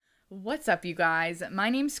What's up, you guys? My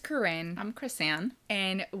name's Corinne, I'm Chrisanne.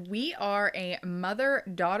 and we are a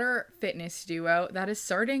mother-daughter fitness duo that is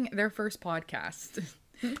starting their first podcast.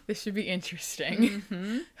 This should be interesting.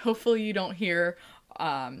 Hopefully you don't hear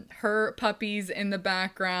her puppies in the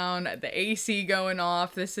background, the AC going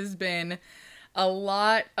off. This has been a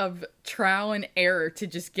lot of trial and error to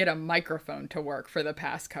just get a microphone to work for the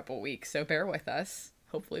past couple weeks, so bear with us.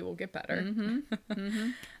 Hopefully we'll get better.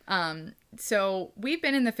 So we've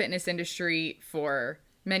been in the fitness industry for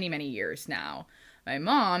many, many years now. My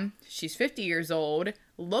mom, she's 50 years old,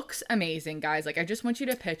 looks amazing, guys. Like, I just want you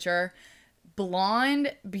to picture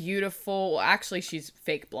blonde, beautiful. Well, actually, she's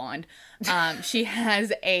fake blonde. She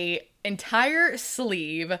has a entire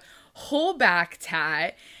sleeve, whole back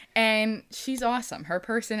tat, and she's awesome. Her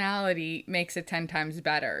personality makes it 10 times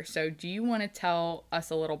better. So do you want to tell us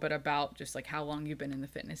a little bit about just like how long you've been in the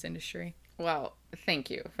fitness industry? Well, thank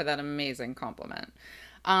you for that amazing compliment.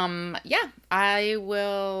 I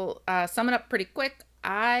will sum it up pretty quick.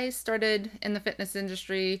 I started in the fitness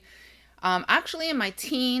industry actually in my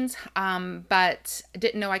teens, but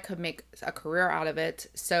didn't know I could make a career out of it.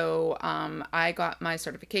 So I got my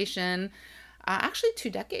certification actually 2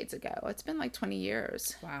 decades ago. It's been like 20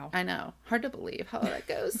 years. Wow. I know. Hard to believe how that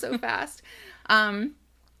goes so fast. And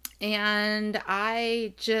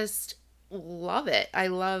I just love it. I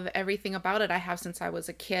love everything about it. I have since I was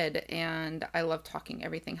a kid, and I love talking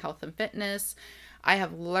everything health and fitness. I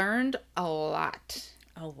have learned a lot.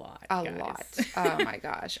 A lot. A guys. lot. Oh my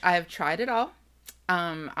gosh. I have tried it all.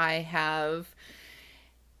 I have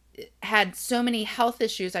had so many health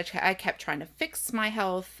issues. I kept trying to fix my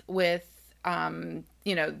health with,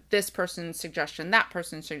 this person's suggestion, that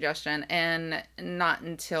person's suggestion. And not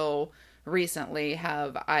until recently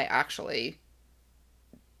have I actually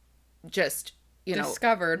just,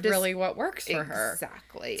 discovered really what works for her.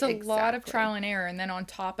 Exactly. It's a lot of trial and error. And then on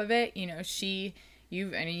top of it,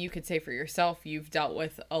 you could say for yourself, you've dealt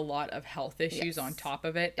with a lot of health issues on top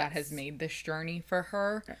of it that has made this journey for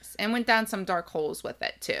her. Yes. And went down some dark holes with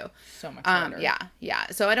it too. So much better. Yeah.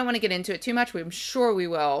 So I don't want to get into it too much. I'm sure we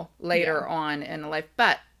will later on in life.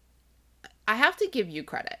 But I have to give you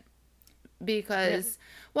credit because,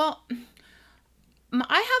 well,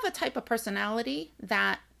 I have a type of personality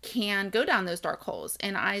that can go down those dark holes,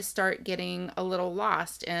 and I start getting a little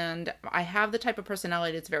lost, and I have the type of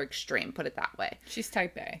personality that's very extreme, put it that way. She's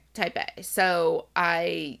type A. Type A. So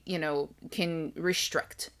I, can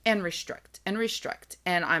restrict and restrict and restrict,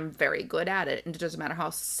 and I'm very good at it. And it doesn't matter how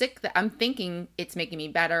sick that I'm thinking it's making me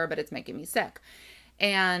better, but it's making me sick.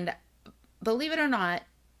 And believe it or not,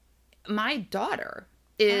 my daughter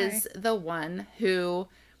is the one who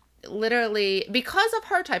literally, because of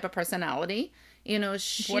her type of personality,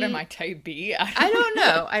 What am I, type B? I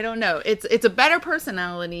don't know. It's a better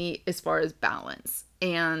personality as far as balance.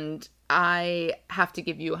 And I have to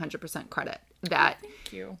give you 100% credit that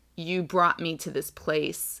Thank you brought me to this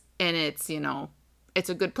place, and it's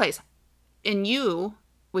a good place. And you,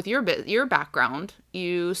 with your background,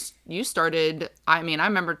 you started, I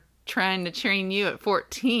remember trying to train you at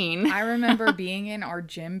 14. I remember being in our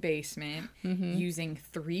gym basement using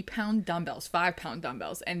 3-pound dumbbells, 5-pound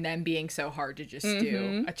dumbbells, and then being so hard to just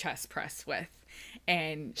do a chest press with.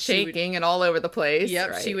 And shaking and all over the place.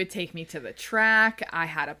 Yep, right? She would take me to the track. I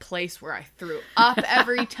had a place where I threw up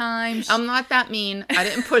every time. I'm not that mean. I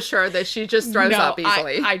didn't push her that she just throws up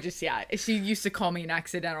easily. She used to call me an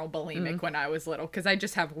accidental bulimic when I was little because I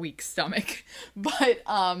just have weak stomach. But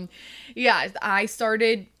I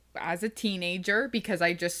started as a teenager because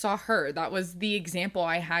I just saw her. That was the example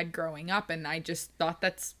I had growing up, and I just thought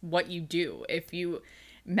that's what you do. If you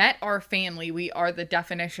met our family, we are the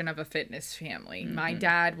definition of a fitness family. My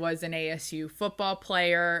dad was an ASU football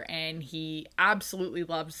player, and he absolutely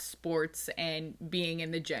loves sports and being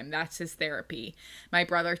in the gym. That's his therapy. My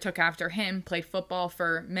brother took after him, played football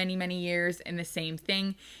for many, many years, and the same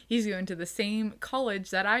thing. He's going to the same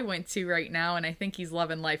college that I went to right now, and I think he's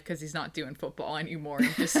loving life because he's not doing football anymore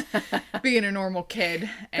and just being a normal kid.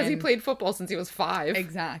 Because he played football since he was 5.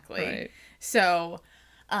 Exactly. Right. So,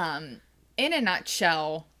 in a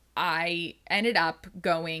nutshell, I ended up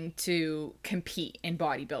going to compete in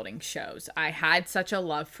bodybuilding shows. I had such a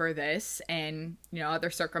love for this, and other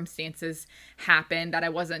circumstances happened that I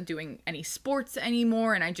wasn't doing any sports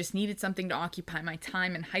anymore, and I just needed something to occupy my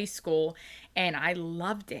time in high school, and I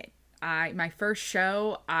loved it. My first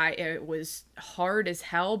show, it was hard as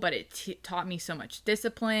hell, but it taught me so much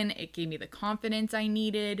discipline. It gave me the confidence I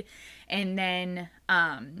needed, and then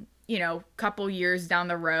couple years down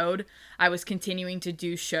the road, I was continuing to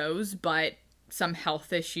do shows, but some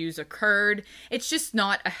health issues occurred. It's just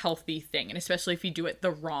not a healthy thing, and especially if you do it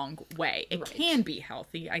the wrong way. It can be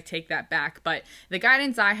healthy. I take that back, but the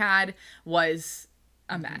guidance I had was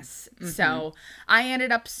a mess. So I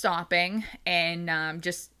ended up stopping and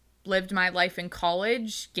just lived my life in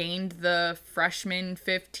college, gained the freshman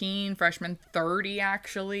 30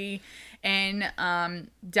 actually, and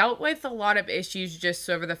dealt with a lot of issues just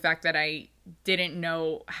over the fact that I didn't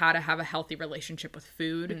know how to have a healthy relationship with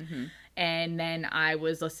food. And then I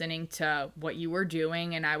was listening to what you were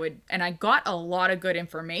doing, and I got a lot of good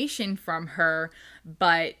information from her,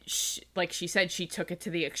 but like she said, she took it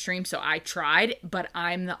to the extreme. So I tried, but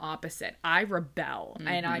I'm the opposite. I rebel,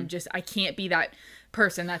 and I can't be that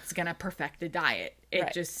person that's gonna perfect a diet.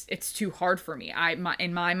 It's too hard for me.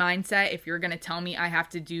 In my mindset, if you're gonna tell me I have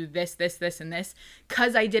to do this, and this,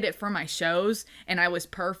 cause I did it for my shows and I was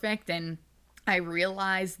perfect, and I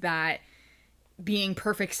realized that being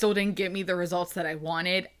perfect still didn't get me the results that I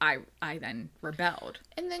wanted, I then rebelled.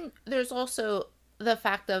 And then there's also the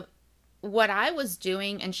fact of what I was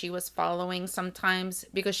doing and she was following sometimes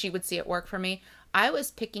because she would see it work for me. I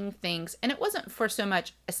was picking things, and it wasn't for so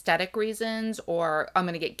much aesthetic reasons or I'm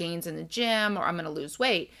going to get gains in the gym or I'm going to lose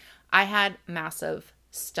weight. I had massive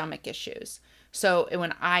stomach issues. So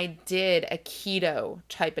when I did a keto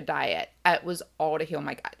type of diet, it was all to heal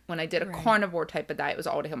my gut. When I did a carnivore type of diet, it was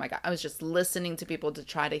all to heal my gut. I was just listening to people to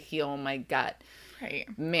try to heal my gut. Right.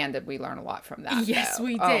 Man, did we learn a lot from that. Yes, though.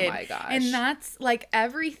 we did. Oh my gosh. And that's like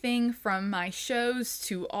everything from my shows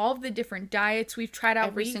to all the different diets we've tried out.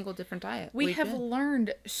 Every single different diet. We have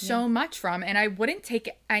learned so much from, and I wouldn't take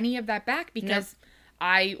any of that back because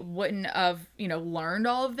I wouldn't have, learned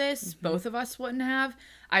all of this. Both of us wouldn't have.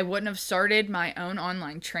 I wouldn't have started my own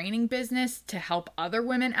online training business to help other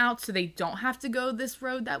women out so they don't have to go this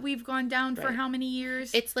road that we've gone down for how many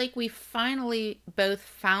years. It's like we finally both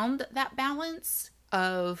found that balance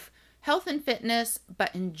of health and fitness,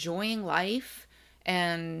 but enjoying life.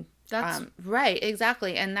 And that's right,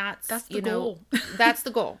 exactly. And that's the goal. That's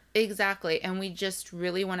the goal. Exactly. And we just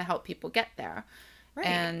really want to help people get there. Right.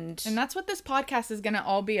 And that's what this podcast is going to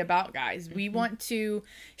all be about, guys. We want to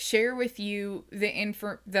share with you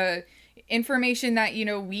the information that,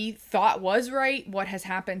 we thought was right, what has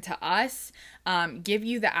happened to us, give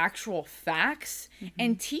you the actual facts,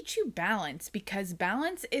 and teach you balance, because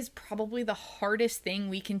balance is probably the hardest thing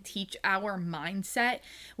we can teach our mindset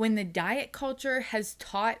when the diet culture has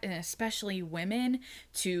taught, and especially women,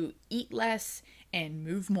 to eat less and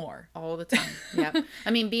move more all the time. Yep.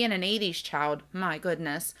 I mean, being an 80s child, my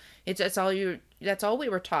goodness, that's all we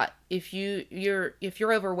were taught. If you're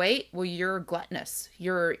overweight, well, you're gluttonous.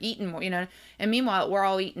 You're eating more, And meanwhile, we're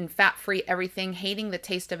all eating fat-free everything, hating the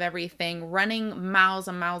taste of everything, running miles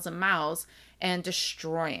and miles and miles, and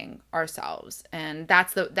destroying ourselves. And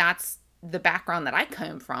that's the background that I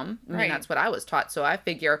come from. I mean, that's what I was taught. So I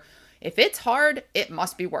figure, if it's hard, it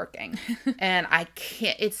must be working. And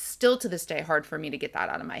it's still to this day hard for me to get that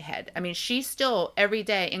out of my head. I mean, she's still every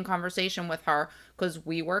day in conversation with her, because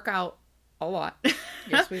we work out a lot.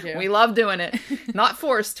 Yes, we do. We love doing it. Not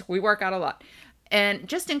forced. We work out a lot. And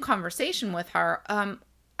just in conversation with her,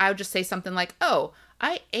 I would just say something like, oh,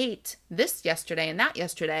 I ate this yesterday and that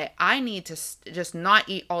yesterday. I need to just not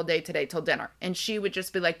eat all day today till dinner. And she would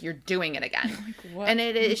just be like, you're doing it again. Like, what? And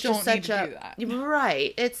it's just such do that. that.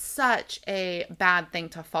 Right. It's such a bad thing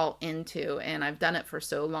to fall into. And I've done it for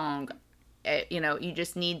so long. You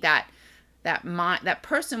just need that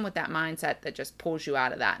person with that mindset that just pulls you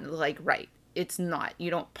out of that. And like, right. It's not. You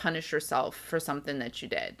don't punish yourself for something that you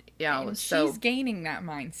did. And she's gaining that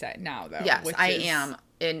mindset now, though. Yes, I am.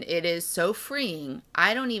 And it is so freeing.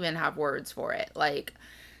 I don't even have words for it. Like,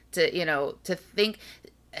 to think.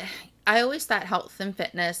 I always thought health and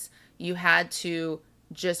fitness, you had to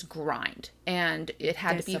just grind. And it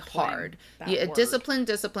had to be hard. Discipline.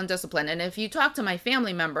 And if you talk to my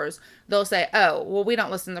family members, they'll say, oh, well, we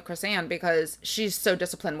don't listen to Chris-Anne because she's so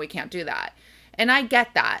disciplined, we can't do that. And I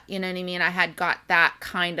get that, you know what I mean? I had got that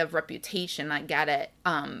kind of reputation. I get it.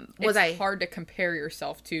 It's hard to compare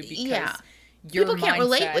yourself to because people can't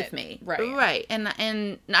relate with me. Right. And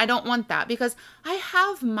I don't want that, because I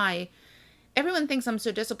have everyone thinks I'm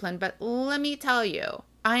so disciplined, but let me tell you,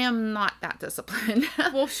 I am not that disciplined.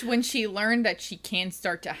 Well, when she learned that she can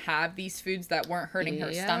start to have these foods that weren't hurting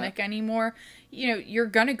her stomach anymore, you're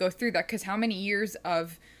going to go through that, because how many years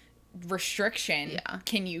of restriction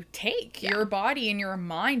can you take? Your body and your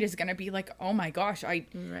mind is going to be like, oh my gosh, I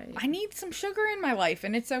need some sugar in my life,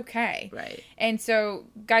 and it's okay. Right. And so,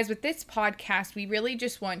 guys, with this podcast, we really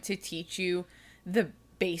just want to teach you the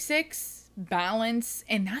basics, balance,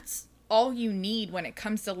 and that's all you need when it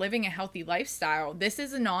comes to living a healthy lifestyle. This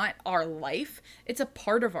is not our life. It's a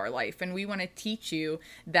part of our life. And we want to teach you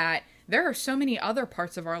that there are so many other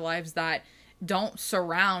parts of our lives that don't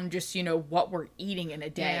surround just, what we're eating in a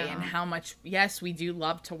day and how much, yes, we do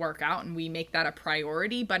love to work out and we make that a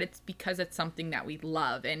priority, but it's because it's something that we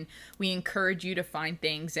love. And we encourage you to find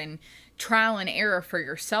things and trial and error for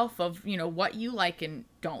yourself of, what you like and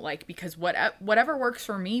don't like, because whatever works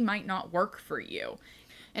for me might not work for you.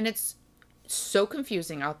 And it's so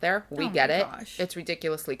confusing out there. We get it. Gosh. It's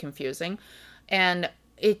ridiculously confusing. And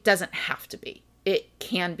it doesn't have to be. It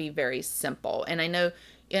can be very simple. And I know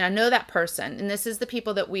that person, and this is the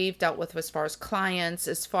people that we've dealt with as far as clients,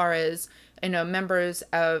 as far as, members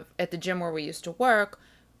at the gym where we used to work.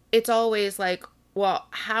 It's always like, well,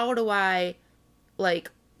 how do I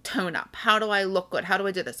tone up? How do I look good? How do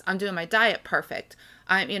I do this? I'm doing my diet perfect.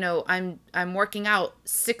 I'm working out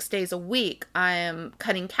 6 days a week. I am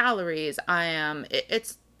cutting calories.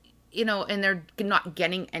 It's and they're not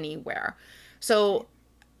getting anywhere. So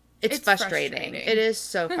it's frustrating. It is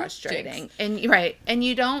so frustrating. And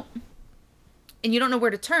you don't know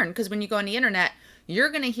where to turn, because when you go on the internet, you're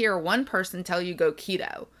going to hear one person tell you go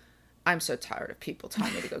keto. I'm so tired of people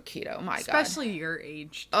telling me to go keto. Oh my God. Especially your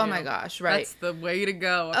age, too. Oh my gosh, right. That's the way to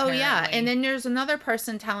go, apparently. Oh yeah, and then there's another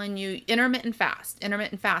person telling you intermittent fast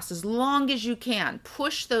as long as you can.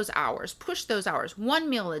 Push those hours, 1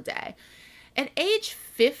 meal a day. At age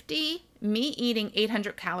 50, me eating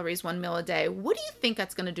 800 calories, 1 meal a day, what do you think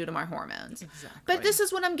that's going to do to my hormones? Exactly. But this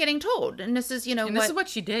is what I'm getting told. And this is, this is what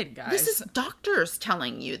she did, guys. This is doctors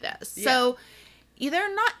telling you this. Yeah. So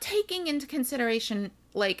they're not taking into consideration,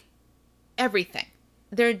 everything.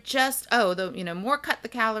 They're just, more cut the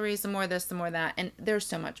calories, the more this, the more that. And there's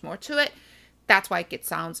so much more to it. That's why it gets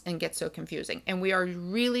so confusing. And we are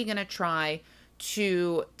really going to try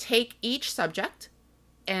to take each subject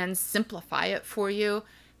and simplify it for you,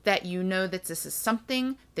 that that this is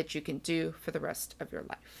something that you can do for the rest of your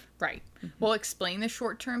life. Right. Mm-hmm. We'll explain the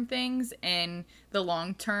short-term things and the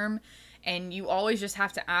long-term, and you always just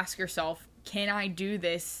have to ask yourself, can I do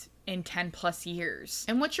this in 10 plus years?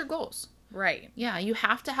 And what's your goals? Right. Yeah, you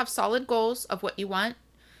have to have solid goals of what you want.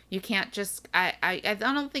 You can't just, I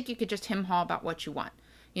don't think you could just hem-haw about what you want.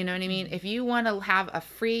 You know what I mean? If you want to have a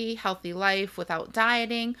free, healthy life without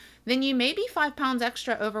dieting, then you may be 5 pounds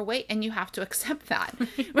extra overweight, and you have to accept that.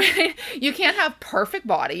 Right? You can't have perfect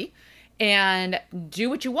body and do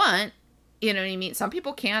what you want. You know what I mean? Some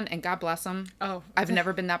people can, and God bless them. Oh, I've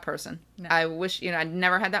never been that person. No. I wish, I'd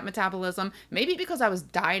never had that metabolism. Maybe because I was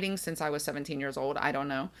dieting since I was 17 years old. I don't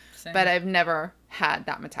know. Same. But I've never had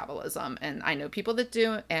that metabolism. And I know people that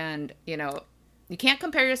do. And, you can't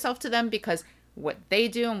compare yourself to them, because what they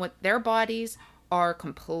do and what their bodies are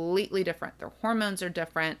completely different. Their hormones are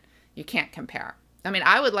different. You can't compare. I mean,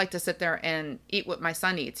 I would like to sit there and eat what my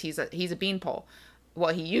son eats. He's a beanpole.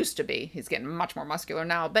 Well, he used to be. He's getting much more muscular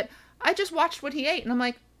now. But I just watched what he ate, and I'm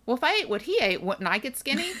like, well, if I ate what he ate, wouldn't I get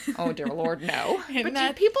skinny? Oh, dear Lord, no.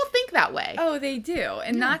 But people think that way. Oh, they do.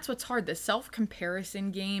 And that's what's hard. The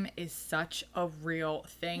self-comparison game is such a real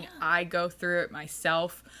thing. Yeah. I go through it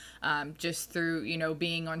myself, just through,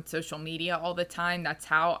 being on social media all the time. That's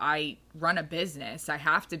how I run a business. I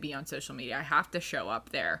have to be on social media. I have to show up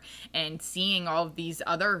there, and seeing all of these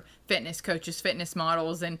other fitness coaches, fitness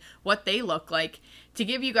models, and what they look like. To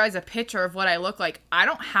give you guys a picture of what I look like, I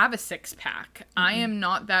don't have a six-pack. Mm-hmm. I am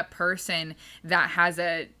not that person that has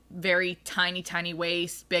a very tiny, tiny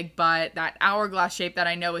waist, big butt, that hourglass shape that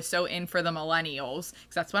I know is so in for the millennials,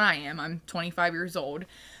 because that's what I am. I'm 25 years old.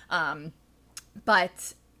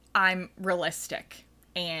 But I'm realistic.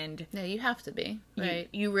 And no, you have to be, right?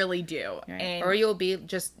 You really do. Right. And or you'll be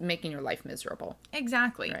just making your life miserable.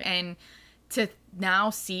 Exactly. Right. And to now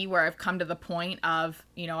see where I've come to the point of,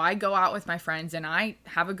 I go out with my friends and I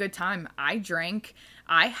have a good time. I drink.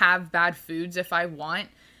 I have bad foods if I want.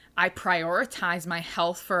 I prioritize my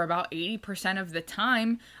health for about 80% of the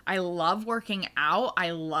time. I love working out.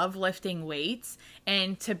 I love lifting weights.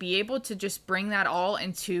 And to be able to just bring that all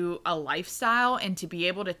into a lifestyle and to be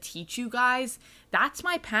able to teach you guys, that's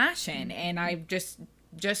my passion. And I've just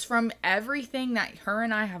from everything that her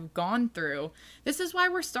and I have gone through, this is why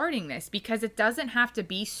we're starting this, because it doesn't have to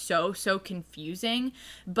be so confusing,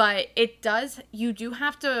 but you do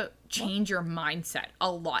have to change your mindset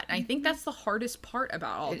a lot. And I think that's the hardest part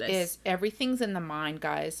about all this. It is. Everything's in the mind,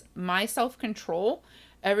 guys. My self-control,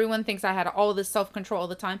 everyone thinks I had all this self-control all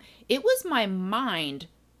the time. It was my mind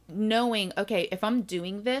knowing, okay, if I'm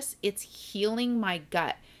doing this, it's healing my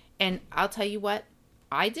gut. And I'll tell you what,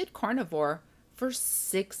 I did carnivore for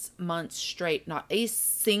 6 months straight, not a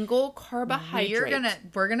single carbohydrate.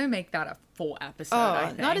 We're gonna make that a full episode. I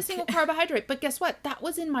think. Not a single carbohydrate. But guess what? That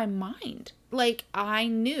was in my mind. Like, I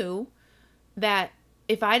knew that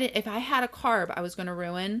if I had a carb, I was going to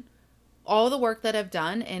ruin all the work that I've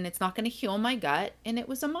done, and it's not going to heal my gut. And it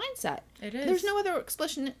was a mindset. It is. There's no other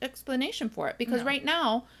explanation for it, because right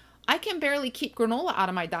now I can barely keep granola out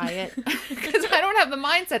of my diet because I don't have the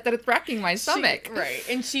mindset that it's wrecking my stomach. Right.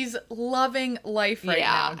 And she's loving life right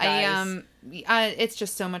now, guys. It's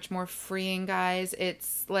just so much more freeing, guys.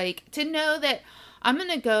 It's like to know that I'm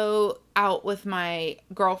going to go out with my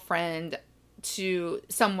girlfriend to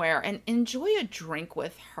somewhere and enjoy a drink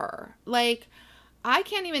with her. Like, I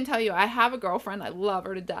can't even tell you, I have a girlfriend. I love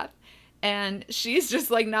her to death. And she's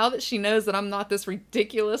just like, now that she knows that I'm not this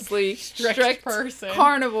ridiculously strict person,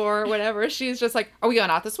 carnivore or whatever, she's just like, are we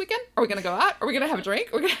going out this weekend? Are we going to go out? Are we going to have a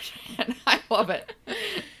drink? And I love it.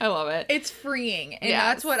 I love it. It's freeing. And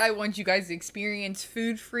that's what I want you guys to experience.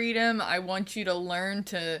 Food freedom. I want you to learn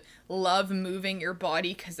to love moving your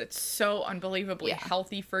body because it's so unbelievably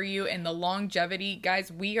healthy for you. And the longevity,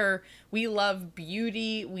 guys, we love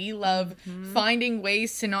beauty. We love finding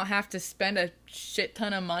ways to not have to spend a shit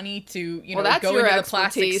ton of money to, that's go your into the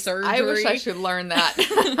plastic surgery. I wish I should learn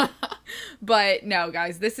that. But no,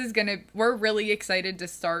 guys, we're really excited to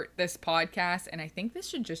start this podcast. And I think this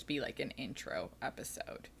should just be like an intro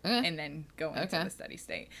episode and then go into the steady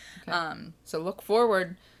state. Okay. So look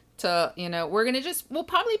forward to, we'll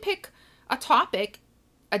probably pick a topic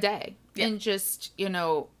a day and just,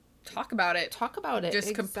 talk about it.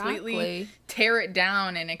 Just completely tear it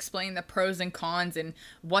down and explain the pros and cons and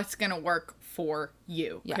what's going to work for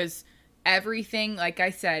you. Because everything, like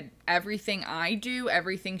I said, everything I do,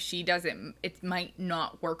 everything she does, it might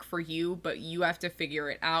not work for you, but you have to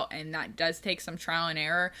figure it out. And that does take some trial and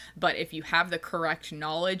error. But if you have the correct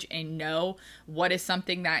knowledge and know what is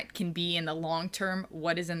something that can be in the long term,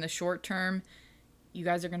 what is in the short term, you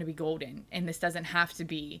guys are going to be golden. And this doesn't have to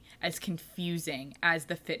be as confusing as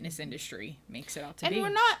the fitness industry makes it out to be.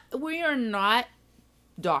 And we are not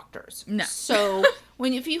doctors. No. So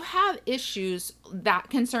if you have issues that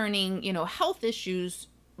concerning, health issues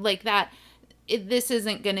like that, this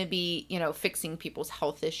isn't going to be, fixing people's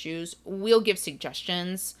health issues. We'll give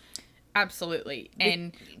suggestions. Absolutely.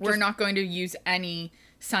 And we're not going to use any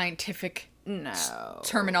scientific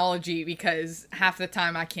terminology because half the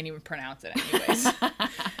time I can't even pronounce it anyways.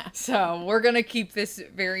 So we're going to keep this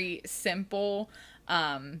very simple.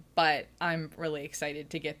 But I'm really excited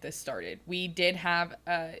to get this started. We did have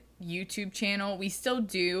a YouTube channel. We still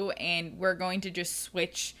do. And we're going to just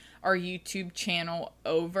switch our YouTube channel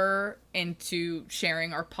over into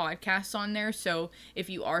sharing our podcasts on there. So if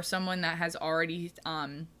you are someone that has already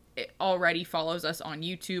follows us on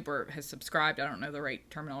YouTube or has subscribed, I don't know the right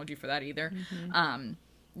terminology for that either.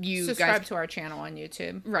 You subscribe to our channel on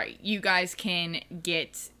YouTube. Right. You guys can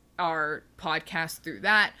get our podcast through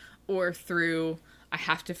that or through, I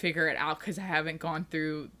have to figure it out because I haven't gone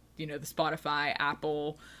through, the Spotify,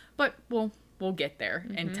 Apple, but we'll get there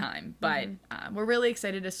in time. But we're really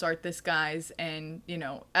excited to start this, guys. And,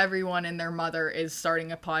 everyone and their mother is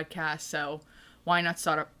starting a podcast. So why not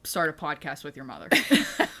start a podcast with your mother?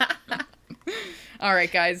 All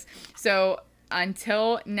right, guys. So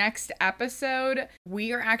until next episode,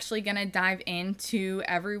 we are actually going to dive into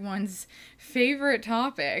everyone's favorite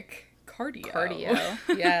topic, cardio.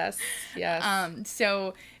 Yes.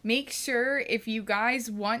 So make sure, if you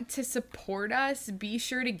guys want to support us, be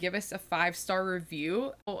sure to give us a 5-star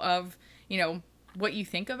review of, what you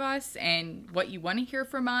think of us and what you want to hear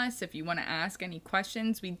from us. If you want to ask any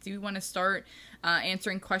questions, we do want to start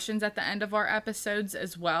answering questions at the end of our episodes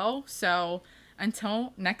as well. So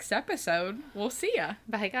until next episode, we'll see ya.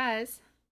 Bye, guys.